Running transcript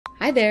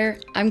Hi there,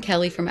 I'm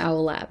Kelly from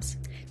Owl Labs.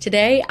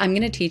 Today, I'm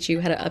going to teach you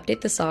how to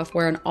update the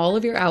software on all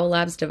of your Owl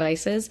Labs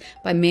devices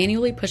by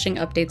manually pushing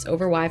updates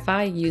over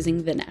Wi-Fi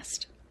using the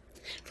Nest.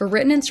 For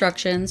written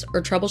instructions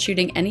or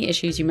troubleshooting any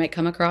issues you might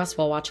come across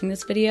while watching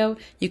this video,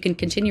 you can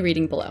continue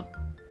reading below.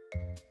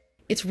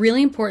 It's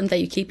really important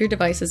that you keep your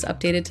devices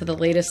updated to the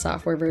latest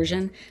software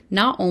version,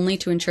 not only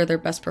to ensure their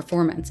best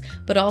performance,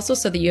 but also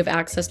so that you have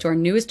access to our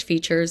newest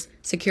features,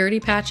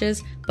 security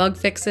patches, bug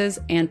fixes,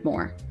 and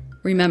more.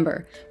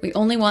 Remember, we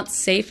only want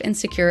safe and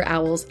secure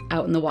owls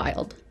out in the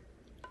wild.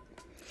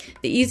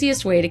 The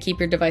easiest way to keep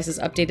your devices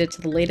updated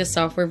to the latest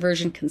software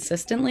version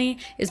consistently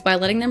is by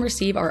letting them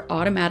receive our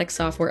automatic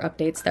software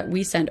updates that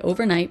we send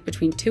overnight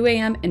between 2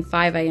 a.m. and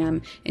 5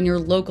 a.m. in your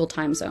local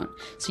time zone,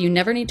 so you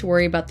never need to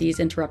worry about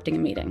these interrupting a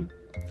meeting.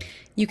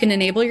 You can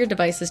enable your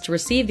devices to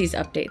receive these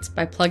updates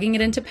by plugging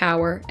it into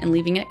power and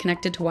leaving it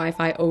connected to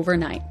Wi-Fi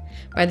overnight.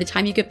 By the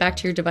time you get back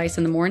to your device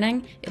in the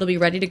morning, it'll be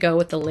ready to go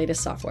with the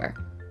latest software.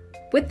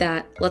 With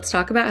that, let's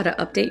talk about how to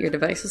update your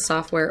device's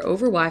software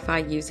over Wi-Fi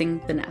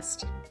using the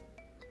Nest.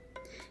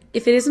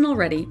 If it isn't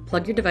already,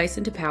 plug your device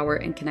into power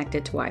and connect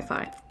it to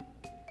Wi-Fi.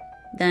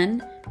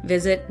 Then,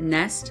 visit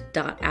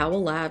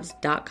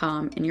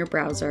nest.owllabs.com in your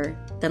browser,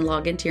 then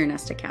log into your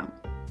Nest account.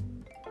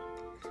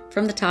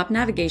 From the top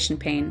navigation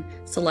pane,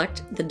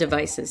 select the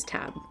Devices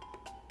tab.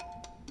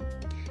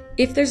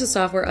 If there's a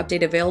software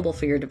update available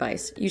for your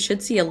device, you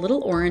should see a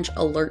little orange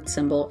alert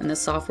symbol in the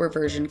software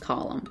version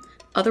column.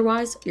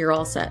 Otherwise, you're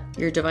all set.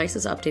 Your device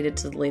is updated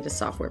to the latest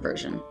software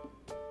version.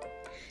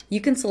 You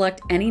can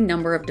select any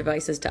number of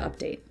devices to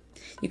update.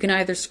 You can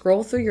either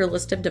scroll through your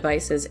list of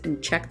devices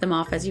and check them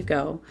off as you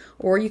go,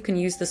 or you can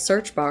use the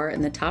search bar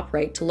in the top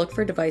right to look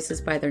for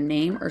devices by their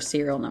name or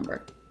serial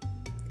number.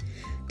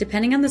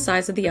 Depending on the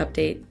size of the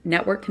update,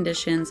 network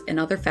conditions, and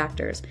other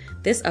factors,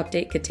 this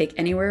update could take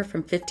anywhere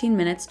from 15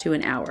 minutes to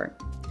an hour.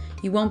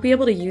 You won't be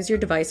able to use your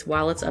device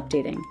while it's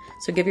updating,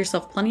 so give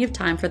yourself plenty of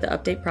time for the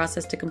update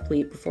process to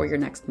complete before your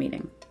next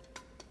meeting.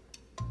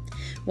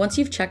 Once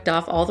you've checked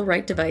off all the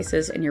right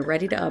devices and you're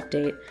ready to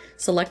update,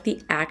 select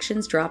the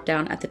Actions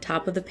drop-down at the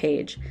top of the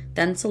page,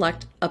 then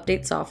select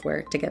Update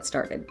Software to get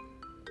started.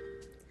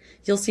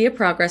 You'll see a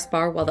progress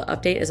bar while the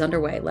update is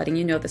underway, letting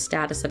you know the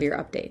status of your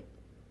update.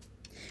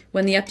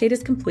 When the update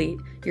is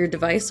complete, your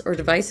device or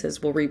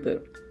devices will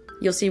reboot.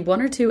 You'll see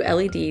 1 or 2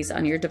 LEDs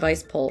on your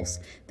device pulse,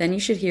 then you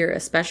should hear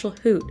a special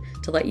hoot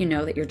to let you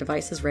know that your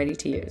device is ready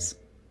to use.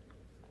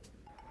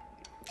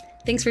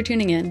 Thanks for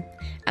tuning in.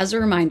 As a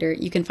reminder,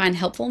 you can find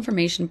helpful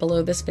information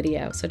below this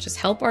video, such as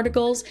help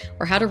articles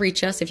or how to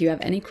reach us if you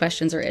have any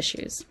questions or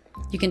issues.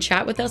 You can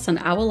chat with us on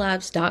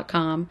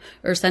owllabs.com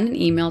or send an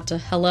email to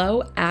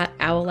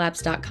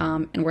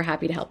hello@owllabs.com and we're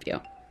happy to help you.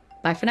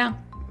 Bye for now.